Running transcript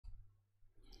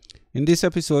In this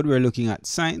episode, we're looking at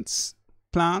science,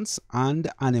 plants, and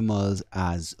animals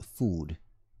as food.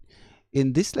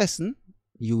 In this lesson,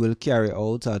 you will carry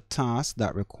out a task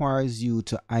that requires you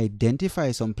to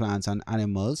identify some plants and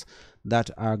animals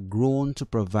that are grown to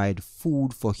provide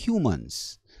food for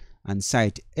humans and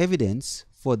cite evidence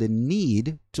for the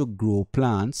need to grow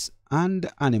plants and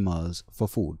animals for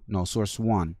food. Now, source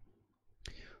 1.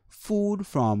 Food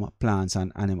from plants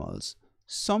and animals.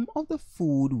 Some of the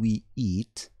food we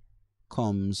eat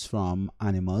comes from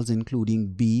animals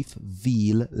including beef,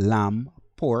 veal, lamb,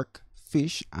 pork,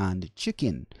 fish, and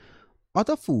chicken.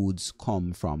 Other foods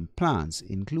come from plants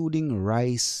including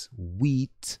rice,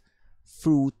 wheat,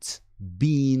 fruit,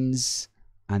 beans,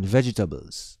 and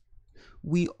vegetables.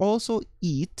 We also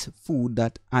eat food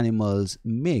that animals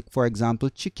make. For example,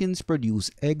 chickens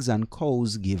produce eggs and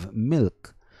cows give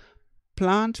milk.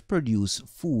 Plant produce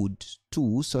food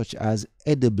too, such as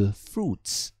edible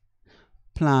fruits.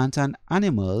 Plants and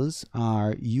animals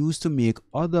are used to make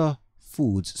other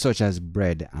foods such as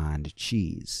bread and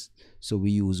cheese. So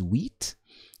we use wheat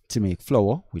to make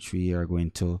flour, which we are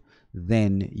going to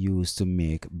then use to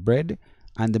make bread,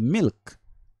 and the milk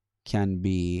can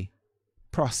be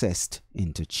processed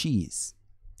into cheese.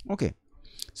 Okay,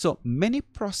 so many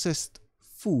processed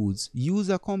foods use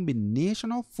a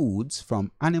combination of foods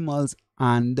from animals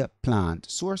and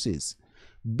plant sources.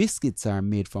 Biscuits are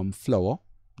made from flour,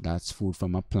 that's food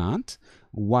from a plant,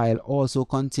 while also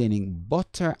containing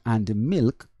butter and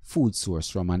milk, food source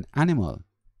from an animal.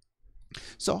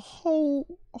 So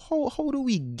how do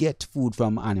we get food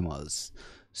from animals?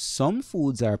 Some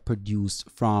foods are produced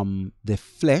from the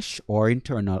flesh or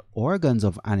internal organs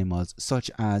of animals, such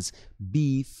as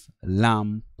beef,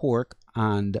 lamb, pork,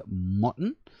 and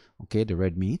mutton, okay, the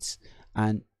red meats,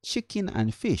 and chicken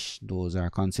and fish, those are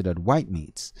considered white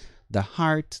meats. The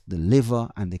heart, the liver,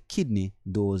 and the kidney,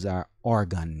 those are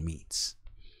organ meats.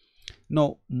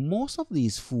 Now, most of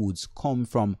these foods come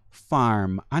from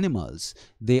farm animals.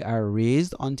 They are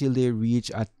raised until they reach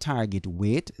a target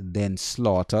weight, then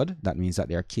slaughtered, that means that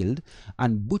they are killed,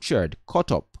 and butchered,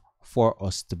 cut up for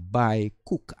us to buy,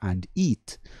 cook, and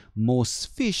eat.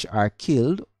 Most fish are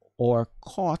killed or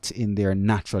caught in their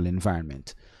natural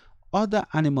environment. Other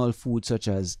animal foods such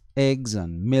as eggs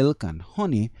and milk and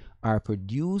honey are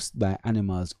produced by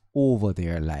animals over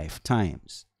their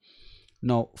lifetimes.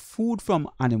 Now, food from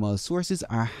animal sources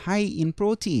are high in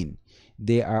protein.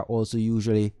 They are also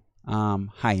usually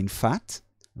high in fat.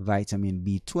 Vitamin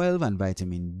B12 and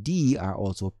vitamin D are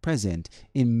also present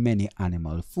in many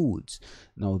animal foods.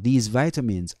 Now, these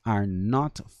vitamins are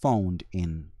not found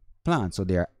in plants, so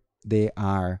they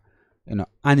are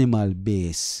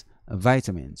animal-based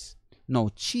vitamins. Now,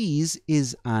 cheese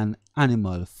is an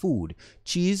animal food.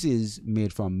 Cheese is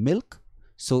made from milk,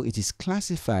 so it is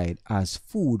classified as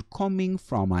food coming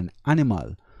from an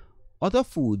animal. Other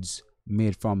foods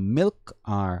made from milk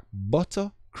are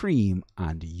butter, cream,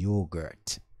 and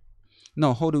yogurt.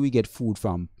 Now, how do we get food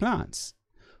from plants?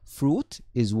 Fruit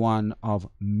is one of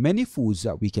many foods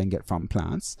that we can get from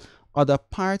plants. Other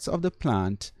parts of the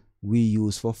plant we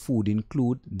use for food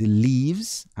include the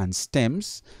leaves and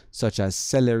stems, such as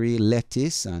celery,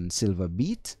 lettuce, and silver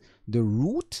beet. The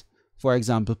root, for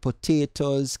example,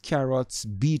 potatoes, carrots,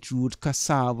 beetroot,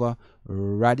 cassava,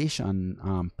 radish, and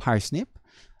parsnip.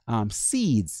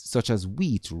 Seeds such as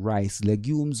wheat, rice,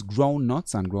 legumes,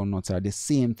 groundnuts, and groundnuts are the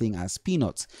same thing as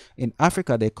peanuts. In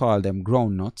Africa, they call them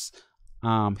groundnuts.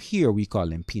 Here we call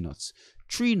them peanuts.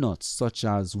 Tree nuts such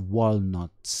as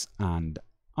walnuts and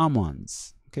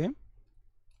almonds. Okay.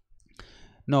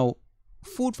 Now,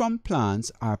 food from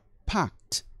plants are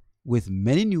packed with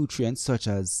many nutrients such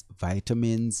as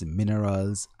vitamins,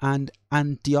 minerals, and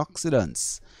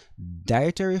antioxidants.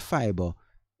 Dietary fiber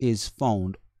is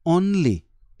found only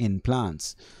in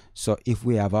plants. So if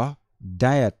we have a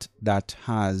diet that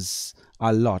has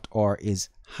a lot or is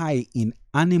high in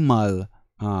animal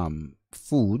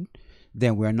food,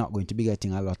 then we're not going to be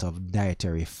getting a lot of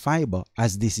dietary fiber,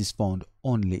 as this is found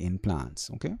only in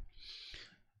plants. Okay.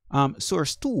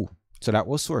 Source 2. So that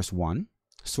was source 1.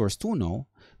 Source 2 now.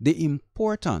 The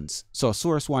importance. So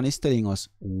source 1 is telling us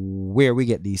where we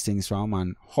get these things from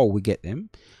and how we get them.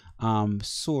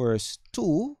 Source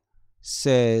 2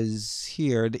 says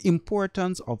here the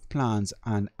importance of plants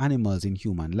and animals in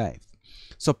human life.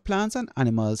 So plants and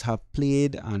animals have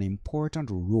played an important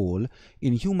role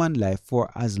in human life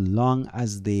for as long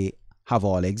as they have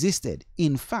all existed.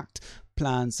 In fact,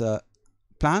 plants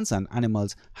and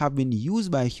animals have been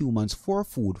used by humans for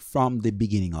food from the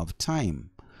beginning of time.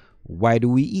 Why do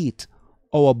we eat?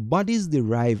 Our bodies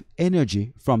derive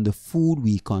energy from the food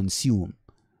we consume.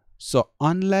 So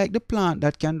unlike the plant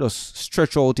that can just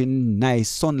stretch out in nice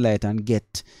sunlight and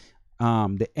get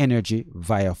the energy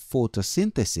via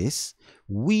photosynthesis,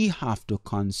 we have to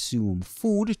consume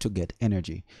food to get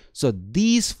energy. So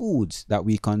these foods that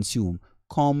we consume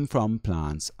come from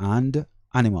plants and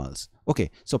animals.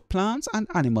 Okay, so plants and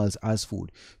animals as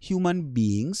food. Human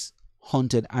beings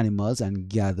hunted animals and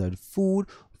gathered food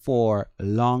for a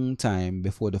long time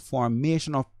before the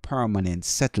formation of permanent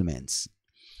settlements.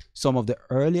 Some of the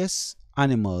earliest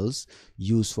animals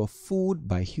used for food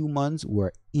by humans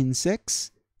were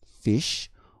insects, fish,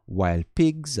 wild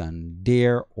pigs, and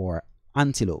deer or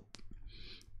antelope.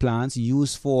 Plants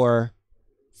used for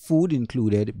food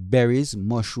included berries,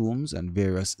 mushrooms, and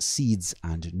various seeds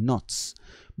and nuts.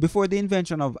 Before the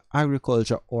invention of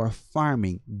agriculture or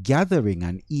farming, gathering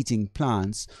and eating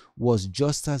plants was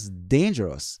just as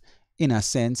dangerous, in a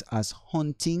sense, as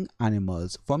hunting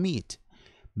animals for meat.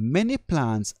 Many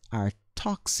plants are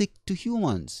toxic to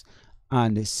humans,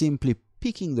 and simply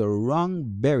picking the wrong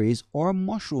berries or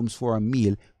mushrooms for a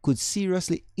meal could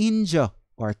seriously injure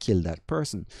or kill that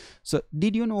person. So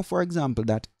did you know, for example,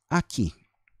 that ackee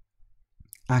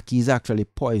is actually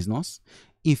poisonous?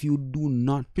 If you do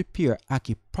not prepare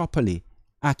ackee properly,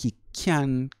 ackee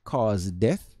can cause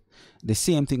death. The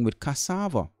same thing with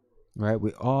cassava, right?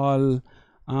 We all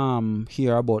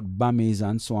hear about bammies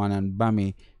and so on, and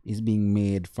bammy is being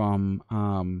made from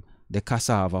the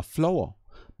cassava flour.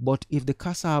 But if the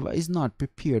cassava is not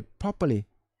prepared properly,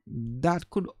 that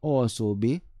could also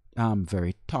be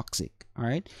very toxic. All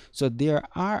right. So there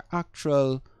are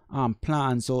actual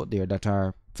plants out there that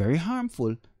are very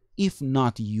harmful if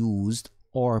not used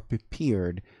or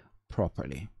prepared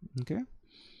properly. Okay.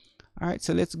 All right.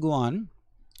 So let's go on.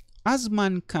 As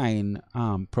mankind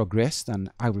progressed and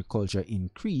agriculture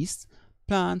increased,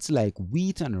 plants like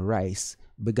wheat and rice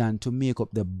began to make up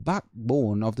the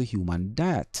backbone of the human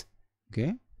diet.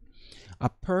 Okay? A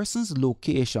person's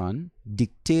location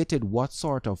dictated what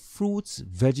sort of fruits,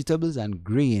 vegetables, and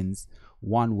grains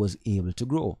one was able to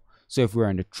grow. So if we're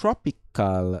in the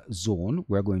tropical zone,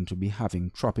 we're going to be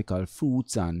having tropical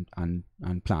fruits and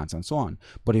plants and so on.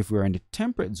 But if we're in the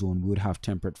temperate zone, we would have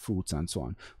temperate fruits and so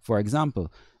on. For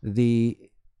example, the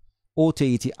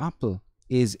Otaheite apple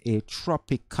is a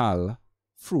tropical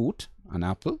fruit, an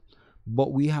apple,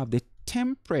 but we have the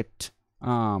temperate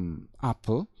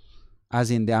apple, as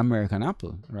in the American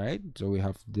apple, right? So we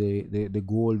have the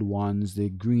gold ones, the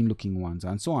green looking ones,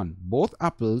 and so on. Both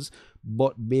apples,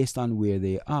 but based on where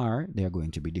they are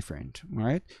going to be different, all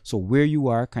right? So where you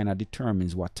are kind of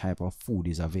determines what type of food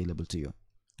is available to you,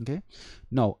 okay?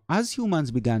 Now, as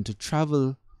humans began to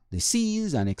travel the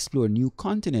seas and explore new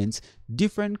continents,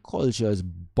 different cultures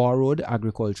borrowed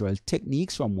agricultural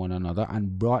techniques from one another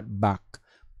and brought back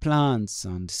plants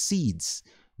and seeds.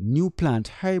 New plant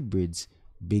hybrids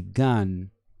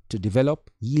began to develop,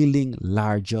 yielding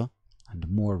larger and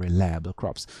more reliable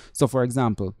crops. So for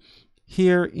example,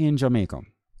 here in Jamaica,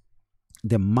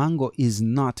 the mango is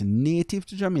not native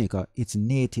to Jamaica, it's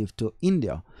native to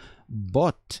India,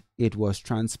 but it was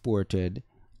transported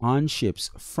on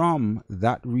ships from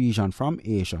that region, from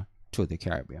Asia to the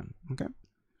Caribbean. Okay,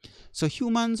 so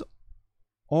humans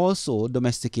also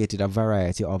domesticated a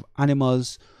variety of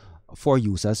animals for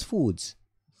use as foods.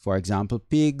 For example,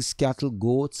 pigs, cattle,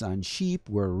 goats, and sheep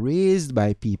were raised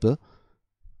by people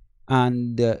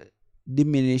and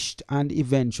diminished and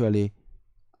eventually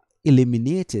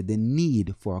eliminated the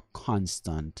need for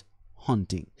constant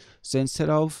hunting. So instead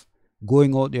of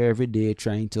going out there every day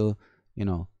trying to,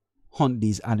 hunt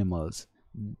these animals,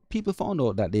 people found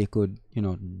out that they could,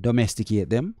 domesticate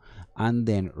them and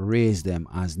then raise them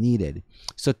as needed.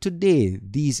 So today,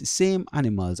 these same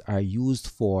animals are used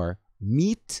for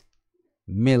meat,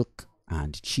 milk,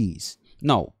 and cheese.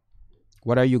 Now,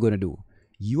 what are you going to do?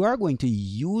 You are going to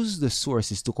use the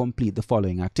sources to complete the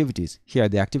following activities. Here are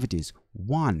the activities.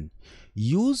 1.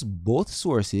 Use both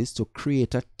sources to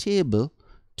create a table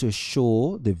to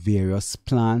show the various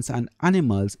plants and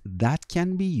animals that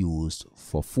can be used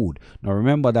for food. Now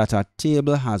remember that a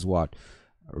table has what?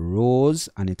 Rows,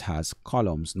 and it has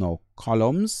columns. Now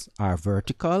columns are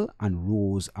vertical and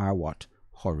rows are what?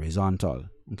 Horizontal.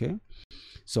 Okay,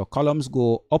 so columns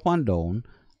go up and down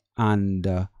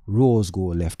and rows go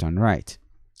left and right.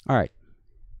 All right,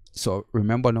 so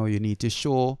remember now you need to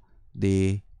show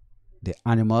the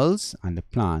animals and the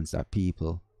plants that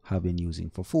people have been using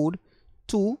for food.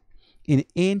 2. In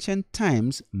ancient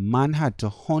times, man had to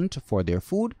hunt for their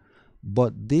food,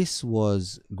 but this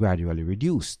was gradually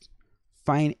reduced.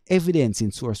 Find evidence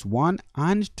in source 1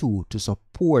 and 2 to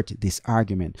support this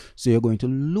argument. So you're going to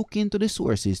look into the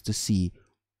sources to see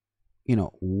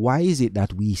why is it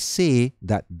that we say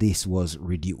that this was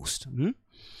reduced?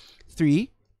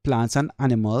 3, plants and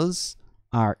animals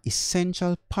are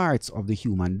essential parts of the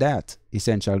human diet.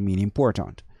 Essential meaning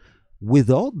important.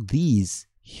 Without these,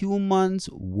 humans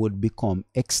would become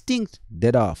extinct,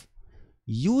 dead off.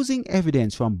 Using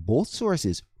evidence from both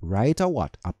sources, write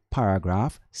a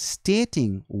paragraph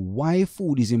stating why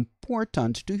food is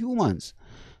important to humans,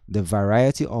 the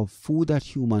variety of food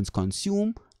that humans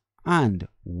consume, and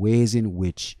ways in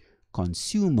which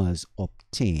consumers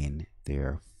obtain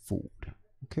their food.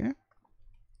 Okay,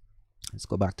 let's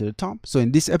go back to the top. So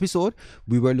in this episode,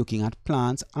 we were looking at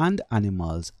plants and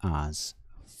animals as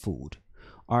food.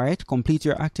 All right, complete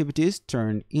your activities,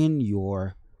 turn in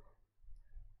your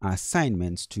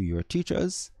assignments to your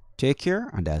teachers. Take care,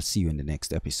 and I'll see you in the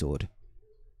next episode.